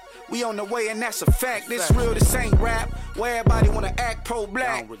back. We on the way and that's a fact. This real, this ain't rap. Where everybody wanna act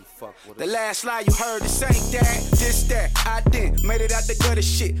pro-black. The last lie you heard, this ain't that. This, that, I didn't. Made it out the gutter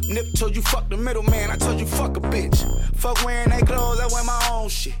shit. Nip told you fuck the middleman. I told you fuck a bitch. Fuck wearing they clothes, I wear my own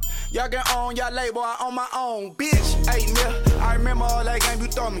shit. Y'all get on y'all label, I own my own, bitch. Hey, Mill, I remember all that game you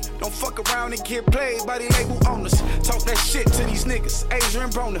throw me. Don't fuck around and get played by the label owners. Talk that shit to these niggas, Asia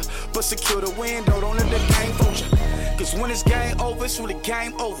and Brona. But secure the window, don't let the game fool ya. Cause when it's game over, it's really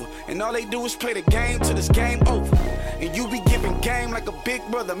game over. And all they do is play the game till it's game over. And you be giving game like a big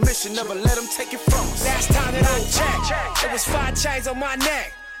brother mission. Never let them take it from us. Last time that I checked, it was 5 chains on my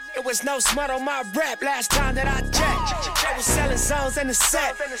neck. It was no smut on my rep. Last time that I checked, I was selling zones in the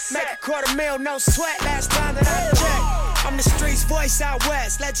set. Make $250,000, no sweat. Last time that I checked, I'm the streets voice out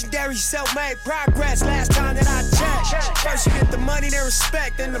west. Legendary self-made progress. Last time that I checked, first you get the money, then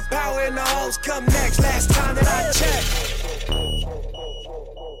respect, then the power and the hoes come next. Last time that I checked.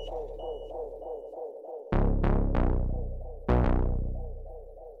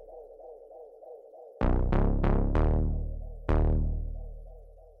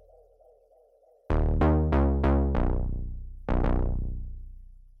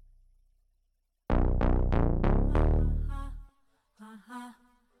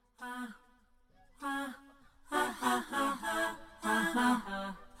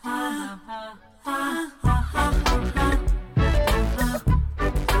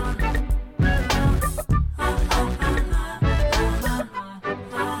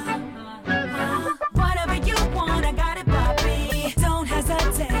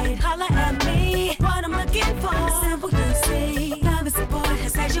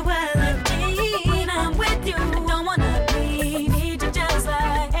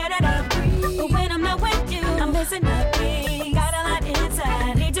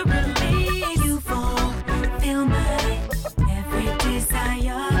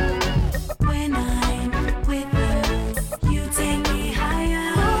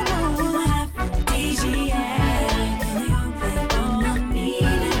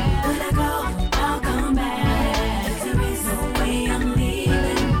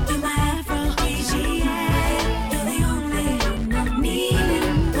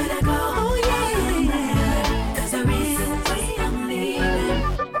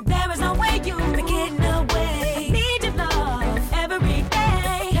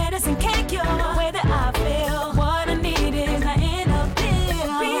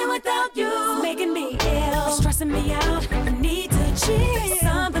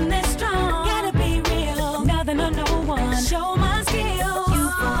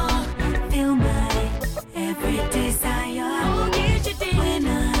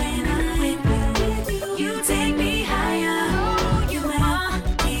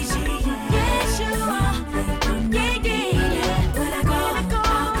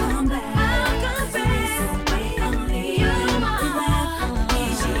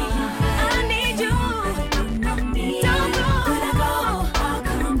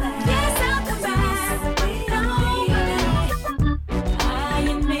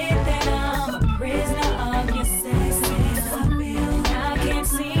 admit that I'm a prisoner of your sex appeal. I can't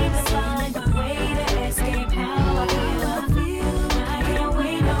seem to find a way to escape how I feel. I can't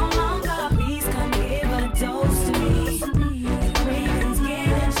wait no longer. Please come give a dose to me. The craving's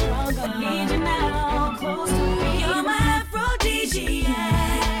getting stronger. I need you now, close to me. You're my aphrodisiac.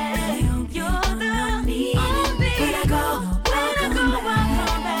 You're the only. When I go, I'll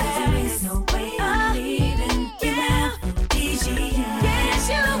come back. There is no way I'm leaving. Yeah, aphrodisiac. Yes,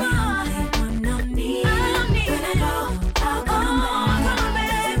 you are. When I go, I'll come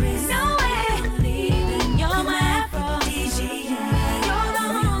back. There is no way I'm leaving. You're my aphrodisiac. You're the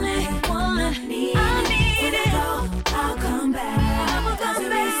only one I need. When I go, I'll come back.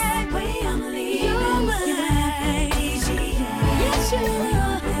 There is no way I'm leaving. You're my aphrodisiac. Yes, you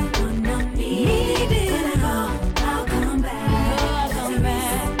are. When I go, I'll come back. There is no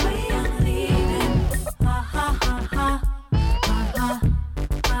way I'm leaving. Ha ha ha ha. Ha ha.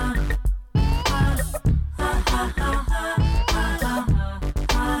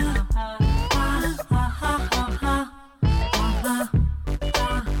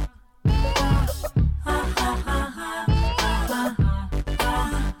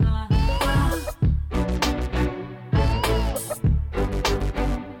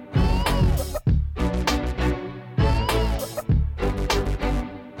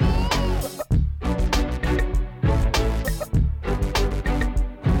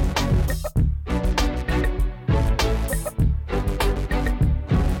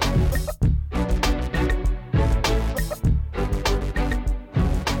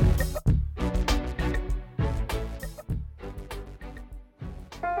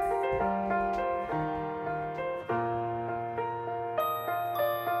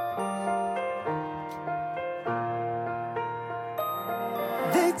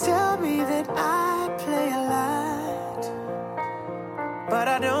 They tell me that I play a lot, but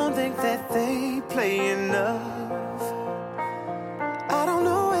I don't think that they play enough. I don't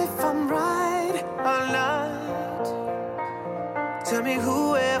know if I'm right or not. Tell me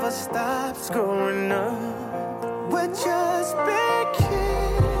whoever stops growing up. We're just big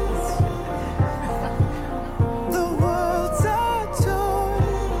kids. The world's our toy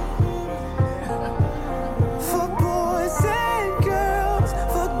for boys and girls,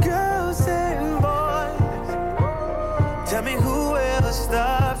 for girls and boys. Tell me whoever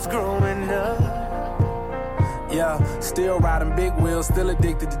stops growing up. Yeah, still riding big wheels, still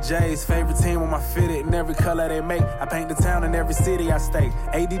addicted to J's. Favorite team on my fitted in every color they make. I paint the town in every city I stay.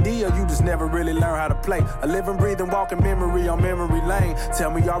 ADD or you just never really learn how to play. A living, breathing, walking memory on memory lane. Tell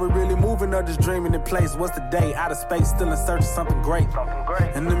me, are we really moving or just dreaming in place? What's the day? Out of space, still in search of something great.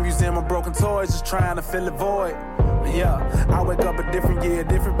 In the museum of broken toys, just trying to fill the void. But yeah, I wake up a different year,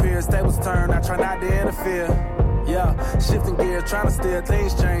 different periods, tables turn. I try not to interfere. Yeah, shifting gears, trying to steer,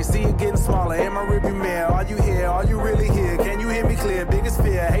 things change. See it getting smaller in my rearview mirror. Are you here? Are you really here? Can you hear me clear? Biggest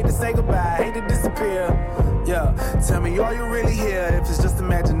fear, hate to say goodbye, hate to disappear. Yeah, tell me, are you really here? If it's just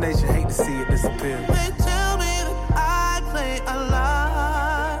imagination, hate to see it disappear. They tell me that I play a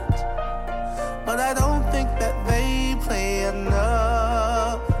lot, but I don't think that they play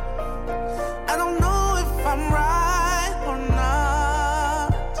enough. I don't know if I'm right or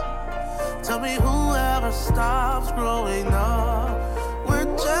not. Tell me whoever stops growing up. We're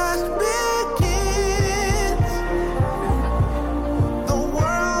just big kids. The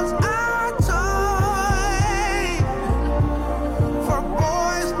world's our toy for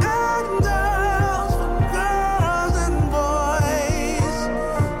boys and girls, for girls and boys.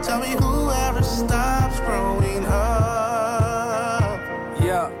 Tell me whoever stops growing up.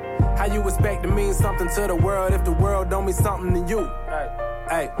 Yeah, how you expect to mean something to the world if the world don't mean something to you?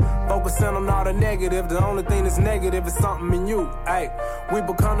 Hey, focusing on all the negative, the only thing that's negative is something in you. Hey, we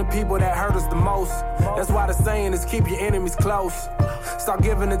become the people that hurt us the most. That's why the saying is keep your enemies close. Start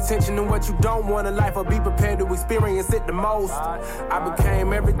giving attention to what you don't want in life, or be prepared to experience it the most. I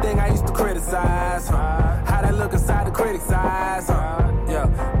became everything I used to criticize. How that look inside the critic's eyes. Yeah,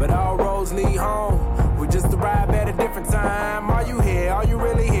 but all roads lead home. We just arrived at a different time. Are you here? Are you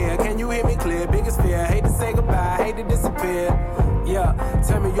really here? Can you hear me clear? Biggest fear, hate to say goodbye, hate to disappear. Yeah,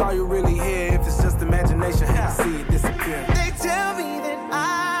 tell me, are you really here? If it's just imagination, hate to see it disappear. They tell me that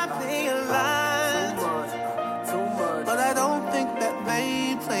I play a lot, but I don't think that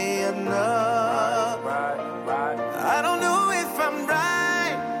they play enough. I don't know if I'm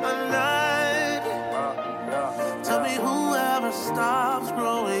right or not. Tell me whoever stops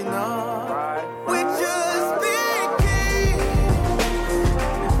growing up. We're just big kids.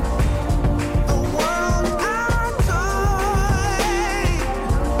 The world's our toy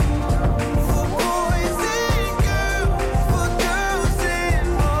for boys and girls, for girls and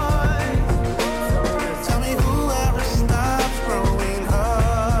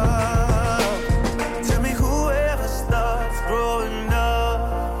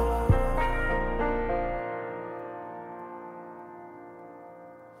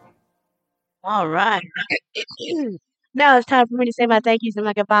All right. Now it's time for me to say my thank yous and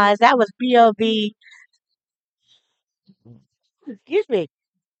my goodbyes. That was B.O.B. Excuse me.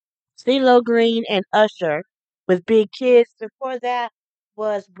 CeeLo Green and Usher with Big Kids. Before that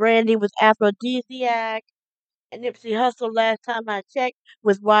was Brandy with Aphrodisiac and Nipsey Hussle. Last time I checked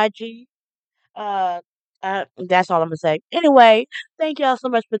with YG. Uh, that's all I'm gonna say. Anyway, thank y'all so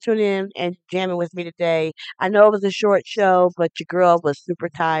much for tuning in and jamming with me today. I know it was a short show, but your girl was super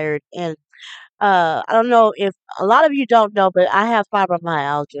tired, and I don't know if a lot of you don't know, but I have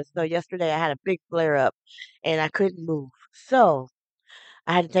fibromyalgia. So yesterday I had a big flare up, and I couldn't move. So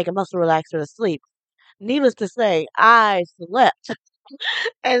I had to take a muscle relaxer to sleep. Needless to say, I slept.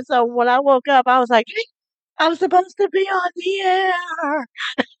 And so when I woke up, I was like, I'm supposed to be on the air.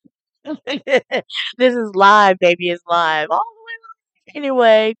 This is live, baby. It's live. All the way live.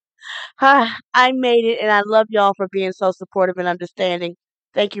 Anyway, I made it, and I love y'all for being so supportive and understanding.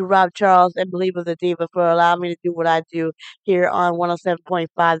 Thank you, Rob Charles and Believer the Diva, for allowing me to do what I do here on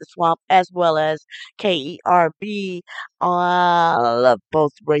 107.5 The Swamp, as well as KERB on I love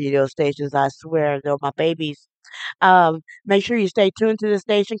both radio stations. I swear, they're my babies. Make sure you stay tuned to the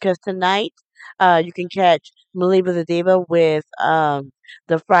station because tonight you can catch Maliba the Diva with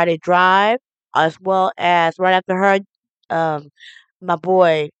the Friday Drive, as well as right after her, um, my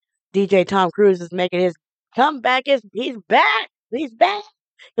boy DJ Tom Cruise is making his comeback. He's back. He's back.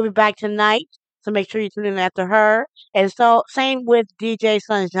 He'll be back tonight. So make sure you tune in after her. And so same with DJ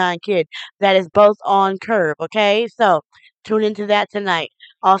Sunshine Kid. That is both on Curve. Okay, so tune into that tonight.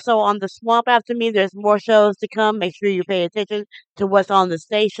 Also on the Swamp after me, there's more shows to come. Make sure you pay attention to what's on the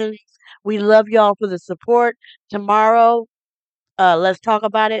station. We love y'all for the support. Tomorrow, let's talk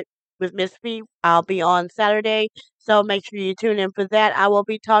about it with MzFee. I'll be on Saturday, so make sure you tune in for that. I will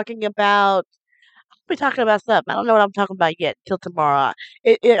be talking about we talking about something. I don't know what I'm talking about yet till tomorrow.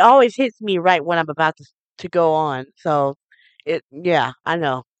 It always hits me right when I'm about to go on. So yeah, I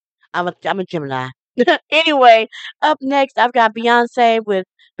know. I'm a Gemini. Anyway, up next I've got Beyonce with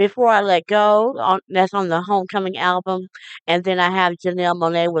Before I Let Go. That's on the Homecoming album. And then I have Janelle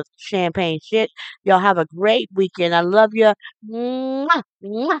Monáe with Champagne Shit. Y'all have a great weekend. I love you. Mwah,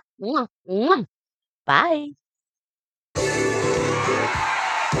 mwah, mwah, mwah. Bye.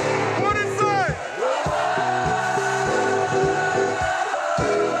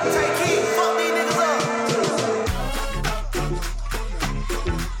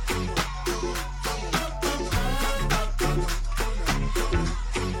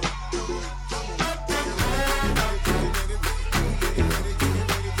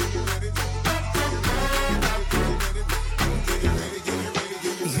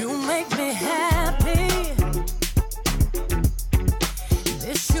 You make me happy.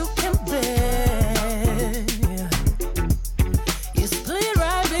 This you can bear. You split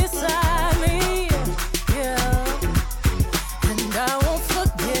right beside me, yeah, and I won't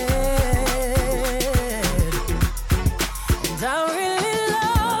forget. And I really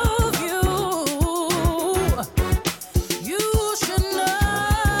love you. You should know.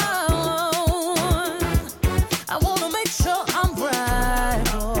 I wanna make sure I'm right,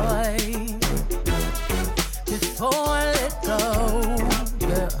 boy, before I let go.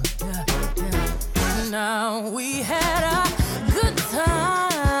 Yeah, yeah, yeah. Now we had a good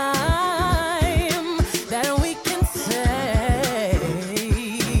time that we can say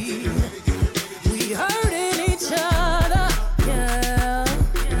we hurting each other, yeah.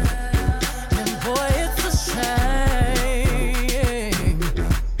 And boy, it's a shame.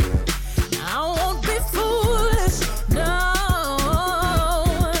 I won't be foolish, no.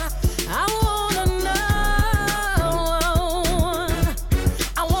 I wanna know.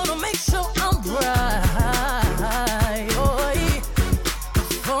 I wanna make sure I'm right, boy,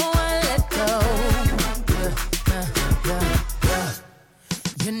 before I let go.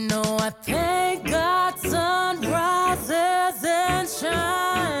 You know I thank God sun rises and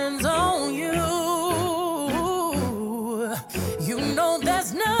shines on you. You know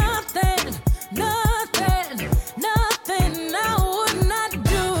there's nothing, nothing, nothing I would not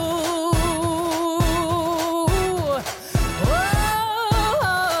do.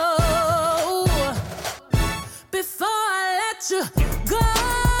 Oh, before I let you go.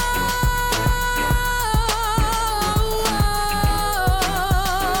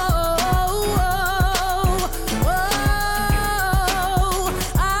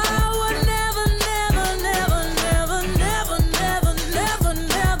 I would never, never, never, never, never, never,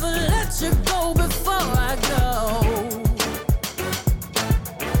 never,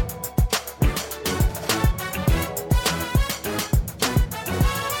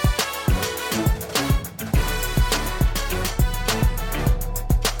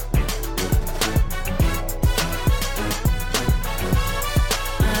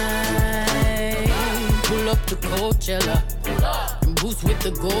 up to Coachella. And boots with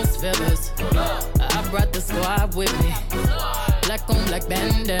the ghost feathers. I brought the squad with me. Black on black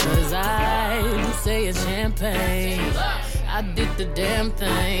bandanas. I do say it's champagne. I did the damn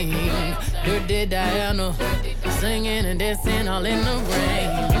thing. Dirty Diana. Singing and dancing all in the rain.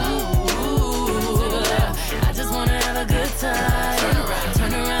 Ooh, I just wanna have a good time.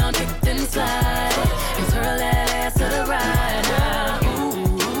 Turn around, kick inside. And twirl that ass to the right now.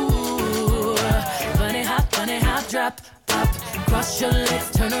 Ooh, bunny hop, drop, pop. Cross your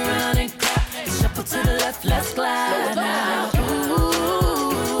legs, turn around and clap. Shuffle to the left, let's glide now.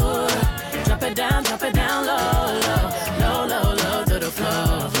 Ooh, drop it down low, low, low, low to the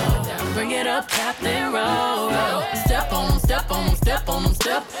floor. Bring it up, tap, then roll. Step on them, step on them, step on them,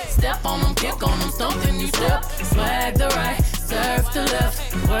 step on them, kick on them, stomp, then you step. Swag the right, serve the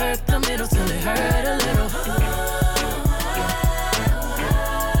left, work the middle till it hurt a little.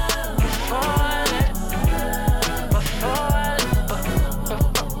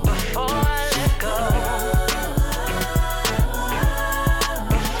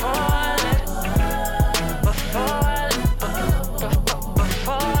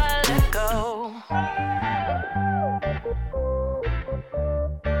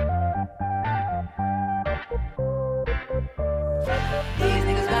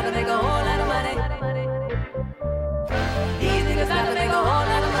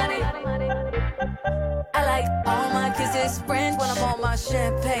 Friends when I'm on my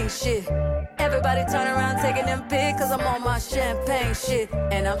champagne shit. Everybody turn around taking them pics cause I'm on my champagne shit.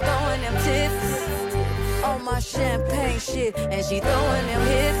 And I'm throwing them tips on my champagne shit. And she throwing them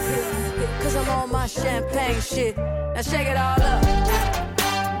hips cause I'm on my champagne shit. Now shake it all up.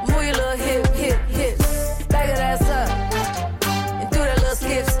 Move your little hips. Back that ass up. And do that little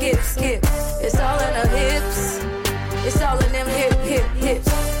skip. It's all in her hips. It's all in them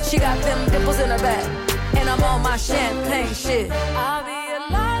hips. She got them dimples in her back. And I'm on my champagne shit. I'll be a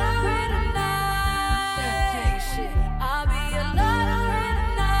lottery tonight. Champagne shit. I'll be a lottery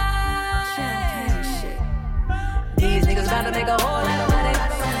tonight. Champagne shit. These niggas about to make a whole lot of money.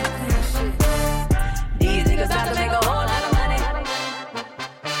 Champagne shit. These niggas about to make a whole lot of money.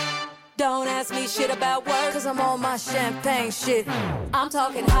 Don't ask me shit about work, cause I'm on my champagne shit. I'm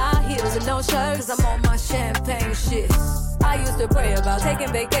talking high heels and no shirt, cause I'm on my champagne shit. I used to pray about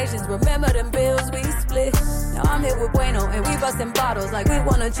taking vacations, remember them bills we split. Now I'm here with Bueno and we busting bottles like we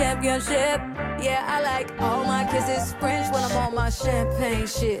won a championship. Yeah, I like all my kisses French when I'm on my champagne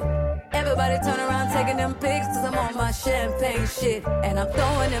shit. Everybody turn around taking them pics cause I'm on my champagne shit. And I'm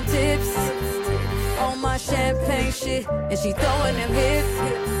throwing them tips on my champagne shit. And she throwing them hips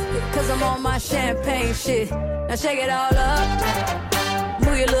cause I'm on my champagne shit. Now shake it all up.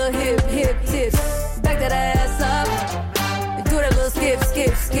 Move your little hip tips. Back that ass up. Do that little skip.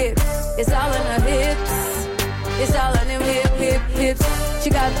 It's all in her hips. It's all in them hips. She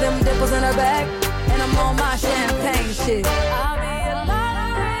got them dimples in her back. And I'm on my champagne shit. I'll be a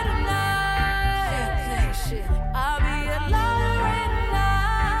lottery tonight. Champagne shit. I'll be a lottery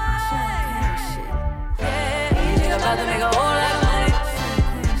tonight. Champagne shit. Yeah, these niggas about to make a whole lot of money.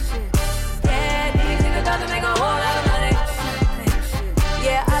 Champagne shit. Yeah, these niggas about to make a whole lot of money. Champagne shit.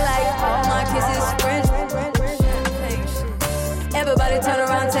 Yeah, I like all my kisses French. Everybody turn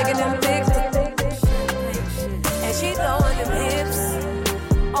around taking them pics.